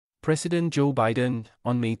President Joe Biden,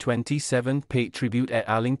 on May 27, paid tribute at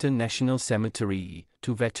Arlington National Cemetery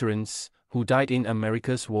to veterans who died in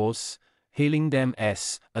America's wars, hailing them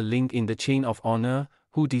as a link in the chain of honor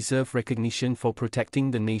who deserve recognition for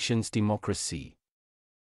protecting the nation's democracy.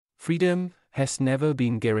 Freedom has never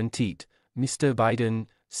been guaranteed, Mr. Biden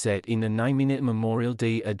said in a 9-minute Memorial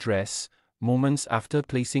Day address, moments after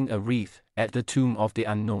placing a wreath at the Tomb of the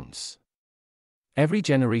Unknowns. Every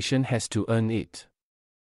generation has to earn it.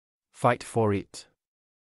 Fight for it.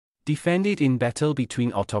 Defend it in battle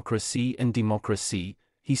between autocracy and democracy,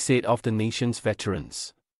 he said of the nation's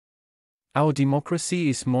veterans. Our democracy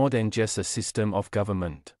is more than just a system of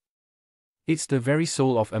government. It's the very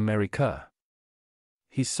soul of America.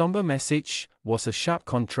 His somber message was a sharp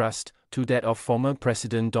contrast to that of former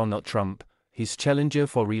President Donald Trump, his challenger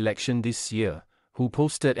for re-election this year, who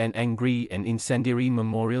posted an angry and incendiary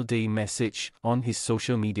Memorial Day message on his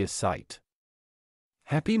social media site.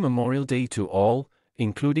 Happy Memorial Day to all,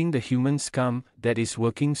 including the human scum that is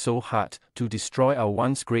working so hard to destroy our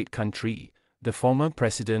once great country, the former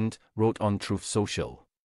president wrote on Truth Social.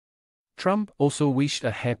 Trump also wished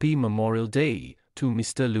a happy Memorial Day to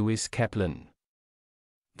Mr. Lewis Kaplan,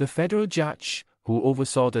 the federal judge who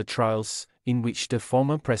oversaw the trials in which the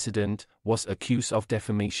former president was accused of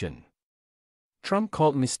defamation. Trump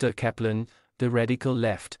called Mr. Kaplan the radical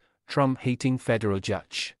left, Trump-hating federal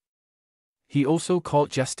judge. He also called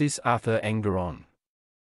Justice Arthur Engoron,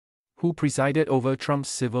 who presided over Trump's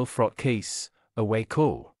civil fraud case, a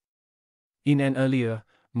wacko. In an earlier,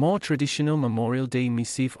 more traditional Memorial Day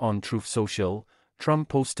missive on Truth Social, Trump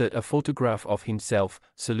posted a photograph of himself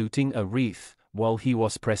saluting a wreath while he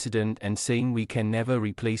was president and saying we can never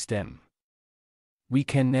replace them. We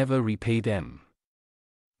can never repay them.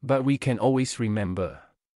 But we can always remember.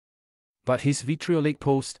 But his vitriolic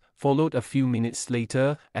post followed a few minutes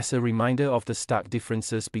later as a reminder of the stark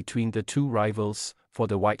differences between the two rivals for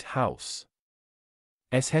the White House.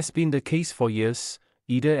 As has been the case for years,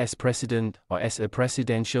 either as president or as a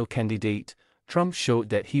presidential candidate, Trump showed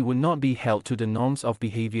that he would not be held to the norms of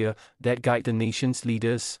behavior that guide the nation's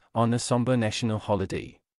leaders on a somber national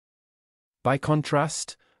holiday. By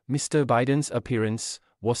contrast, Mr. Biden's appearance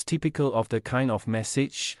was typical of the kind of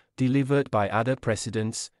message delivered by other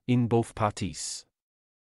presidents in both parties.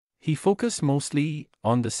 He focused mostly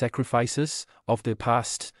on the sacrifices of the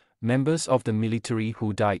past members of the military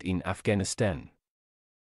who died in Afghanistan,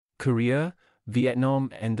 Korea,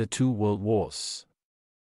 Vietnam, and the two world wars.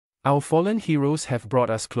 Our fallen heroes have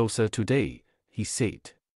brought us closer today, he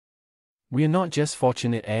said. We are not just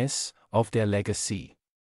fortunate heirs of their legacy.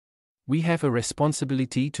 We have a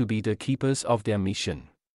responsibility to be the keepers of their mission,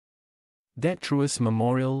 that truest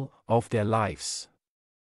memorial of their lives.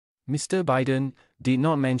 Mr. Biden did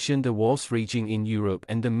not mention the wars raging in Europe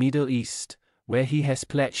and the Middle East, where he has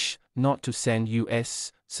pledged not to send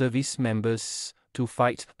U.S. service members to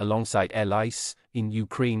fight alongside allies in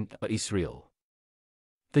Ukraine or Israel.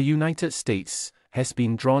 The United States has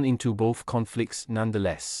been drawn into both conflicts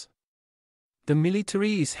nonetheless. The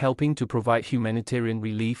military is helping to provide humanitarian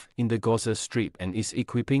relief in the Gaza Strip and is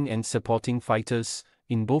equipping and supporting fighters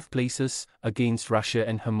in both places against Russia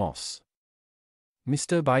and Hamas.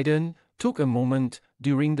 Mr. Biden took a moment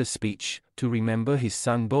during the speech to remember his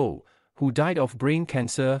son Beau, who died of brain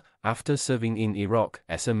cancer after serving in Iraq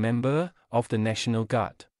as a member of the National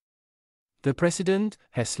Guard. The president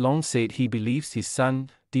has long said he believes his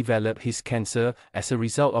son developed his cancer as a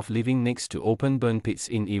result of living next to open burn pits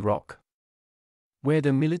in Iraq, where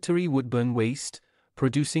the military would burn waste,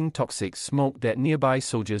 producing toxic smoke that nearby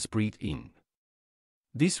soldiers breathe in.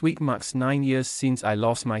 This week marks 9 years since I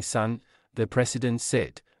lost my son, the president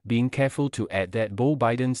said, being careful to add that Beau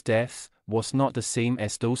Biden's death was not the same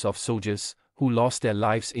as those of soldiers who lost their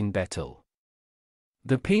lives in battle.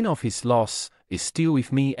 The pain of his loss is still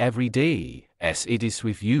with me every day, as it is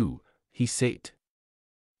with you, he said.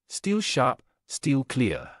 Still sharp, still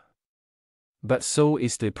clear. But so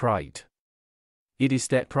is the pride. It is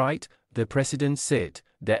that pride, the president said,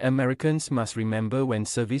 that Americans must remember when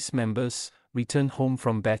service members return home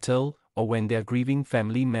from battle or when their grieving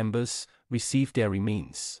family members receive their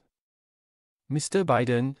remains. Mr.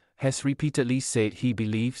 Biden has repeatedly said he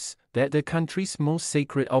believes that the country's most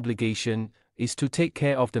sacred obligation is to take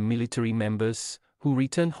care of the military members who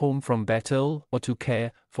return home from battle or to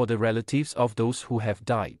care for the relatives of those who have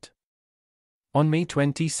died. On May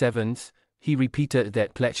 27, he repeated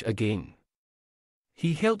that pledge again.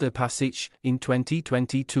 He hailed the passage in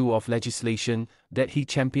 2022 of legislation that he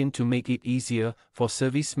championed to make it easier for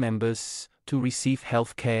service members to receive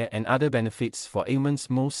health care and other benefits for ailments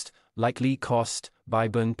most likely caused by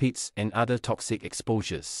burn pits and other toxic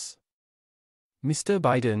exposures. Mr.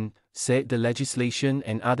 Biden said the legislation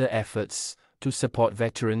and other efforts to support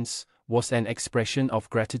veterans was an expression of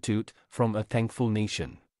gratitude from a thankful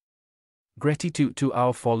nation. Gratitude to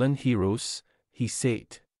our fallen heroes, he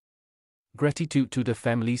said. Gratitude to the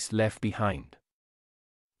families left behind.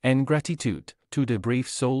 And gratitude to the brave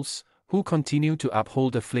souls who continue to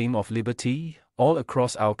uphold the flame of liberty all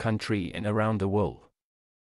across our country and around the world.